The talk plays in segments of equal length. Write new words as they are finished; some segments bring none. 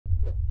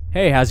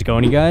Hey, how's it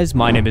going, you guys?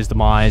 My name is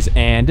Demize,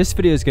 and this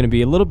video is going to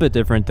be a little bit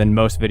different than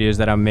most videos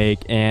that I make,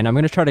 and I'm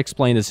going to try to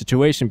explain the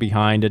situation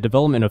behind the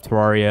development of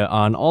Terraria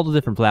on all the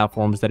different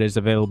platforms that is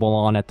available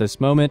on at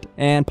this moment,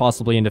 and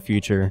possibly in the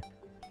future.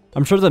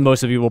 I'm sure that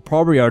most of you will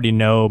probably already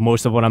know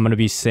most of what I'm going to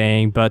be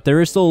saying, but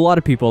there is still a lot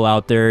of people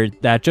out there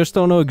that just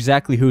don't know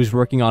exactly who's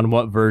working on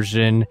what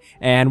version,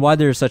 and why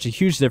there's such a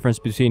huge difference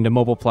between the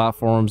mobile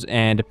platforms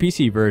and the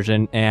PC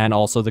version, and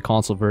also the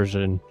console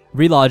version.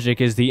 Relogic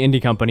is the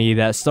indie company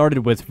that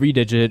started with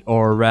Redigit,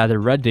 or rather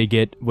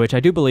Redigit, which I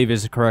do believe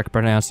is the correct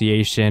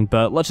pronunciation,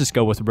 but let's just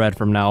go with Red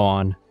from now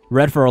on.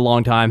 Red for a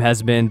long time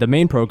has been the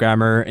main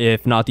programmer,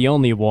 if not the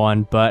only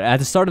one, but at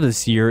the start of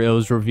this year it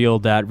was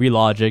revealed that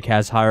Relogic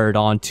has hired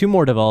on 2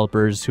 more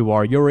developers who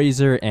are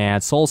Yorazer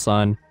and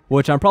Soulsun,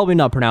 which I'm probably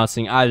not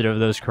pronouncing either of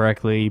those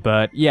correctly,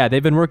 but yeah,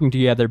 they've been working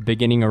together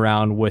beginning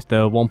around with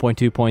the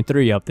 1.2.3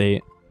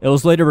 update. It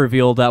was later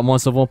revealed that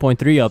once the 1.3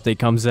 update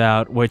comes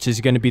out, which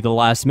is going to be the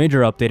last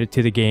major update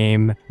to the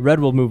game, Red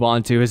will move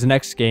on to his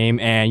next game,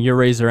 and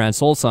Yorazer and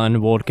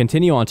Soulsun will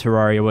continue on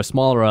Terraria with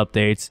smaller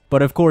updates,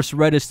 but of course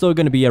Red is still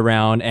going to be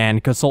around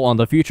and consult on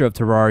the future of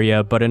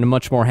Terraria, but in a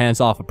much more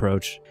hands-off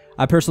approach.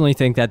 I personally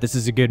think that this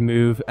is a good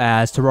move,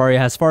 as Terraria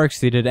has far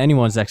exceeded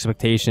anyone's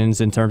expectations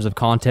in terms of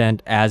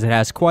content, as it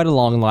has quite a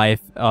long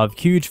life of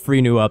huge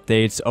free new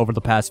updates over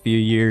the past few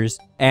years,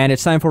 and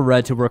it's time for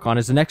Red to work on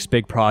his next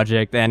big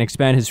project and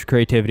expand his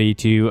creativity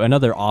to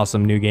another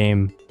awesome new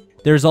game.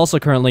 There is also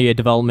currently a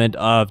development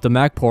of the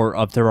Mac port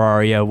of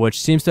Terraria,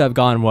 which seems to have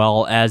gone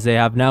well, as they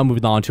have now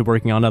moved on to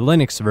working on a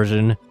Linux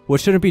version,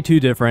 which shouldn't be too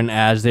different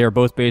as they are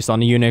both based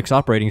on the Unix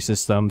operating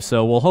system,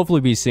 so we'll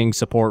hopefully be seeing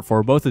support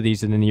for both of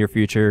these in the near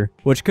future,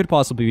 which could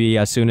possibly be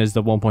as soon as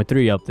the 1.3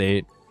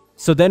 update.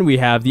 So then we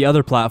have the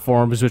other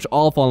platforms, which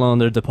all fall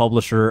under the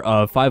publisher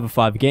of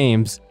 505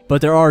 Games,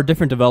 but there are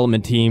different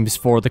development teams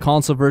for the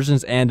console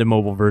versions and the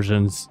mobile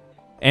versions.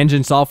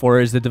 Engine Software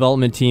is the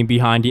development team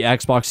behind the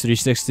Xbox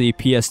 360,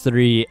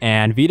 PS3,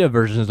 and Vita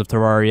versions of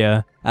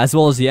Terraria, as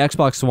well as the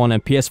Xbox One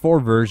and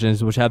PS4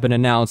 versions, which have been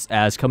announced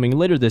as coming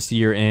later this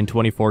year in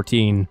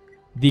 2014.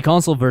 The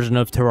console version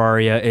of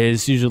Terraria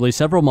is usually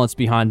several months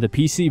behind the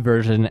PC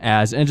version,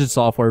 as Engine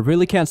Software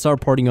really can't start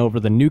porting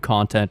over the new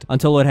content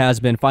until it has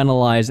been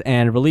finalized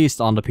and released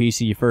on the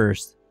PC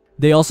first.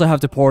 They also have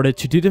to port it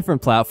to 2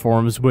 different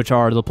platforms, which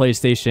are the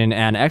PlayStation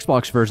and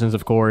Xbox versions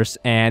of course,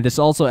 and this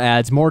also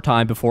adds more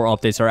time before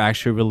updates are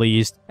actually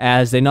released,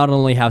 as they not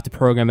only have to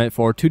program it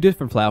for 2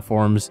 different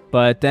platforms,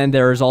 but then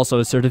there is also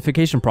a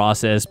certification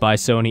process by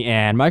Sony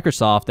and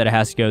Microsoft that it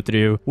has to go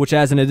through, which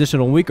adds an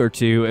additional week or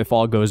 2 if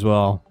all goes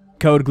well.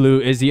 Code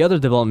Glue is the other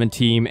development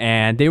team,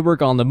 and they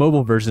work on the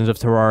mobile versions of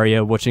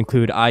Terraria, which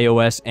include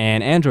iOS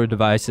and Android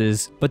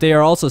devices, but they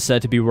are also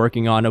said to be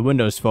working on a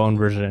Windows Phone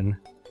version.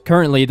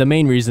 Currently, the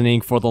main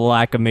reasoning for the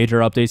lack of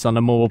major updates on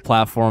the mobile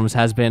platforms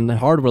has been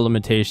hardware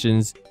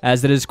limitations,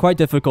 as it is quite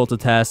difficult to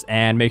test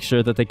and make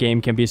sure that the game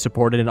can be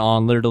supported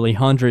on literally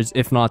hundreds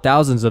if not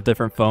thousands of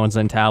different phones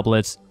and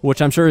tablets,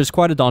 which I'm sure is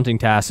quite a daunting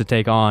task to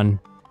take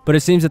on. But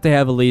it seems that they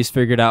have at least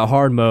figured out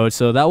hard mode,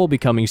 so that will be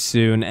coming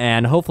soon,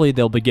 and hopefully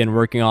they'll begin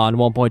working on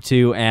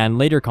 1.2 and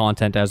later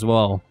content as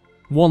well.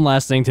 One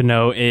last thing to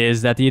note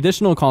is that the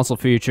additional console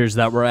features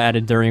that were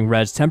added during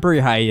Red's temporary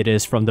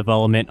hiatus from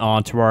development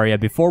on Terraria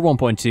before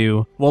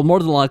 1.2 will more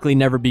than likely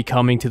never be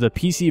coming to the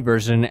PC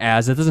version,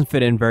 as it doesn't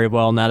fit in very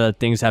well now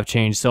that things have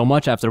changed so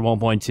much after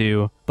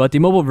 1.2, but the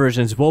mobile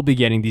versions will be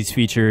getting these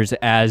features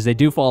as they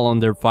do fall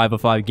under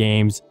 505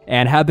 Games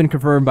and have been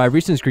confirmed by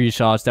recent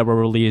screenshots that were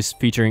released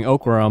featuring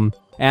Okram.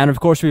 And of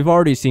course, we've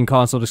already seen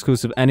console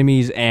exclusive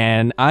enemies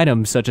and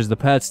items such as the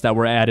pets that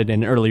were added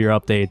in earlier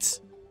updates.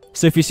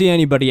 So if you see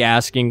anybody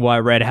asking why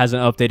Red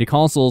hasn't updated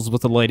consoles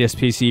with the latest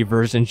PC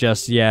version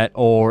just yet,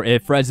 or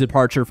if Red's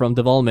departure from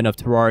development of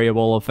Terraria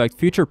will affect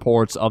future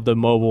ports of the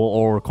mobile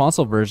or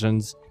console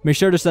versions, make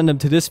sure to send them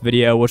to this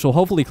video, which will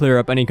hopefully clear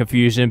up any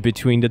confusion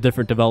between the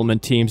different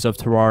development teams of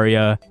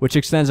Terraria, which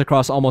extends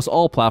across almost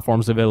all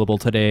platforms available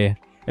today.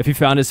 If you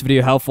found this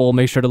video helpful,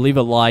 make sure to leave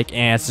a like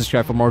and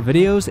subscribe for more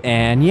videos,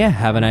 and yeah,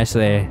 have a nice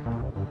day.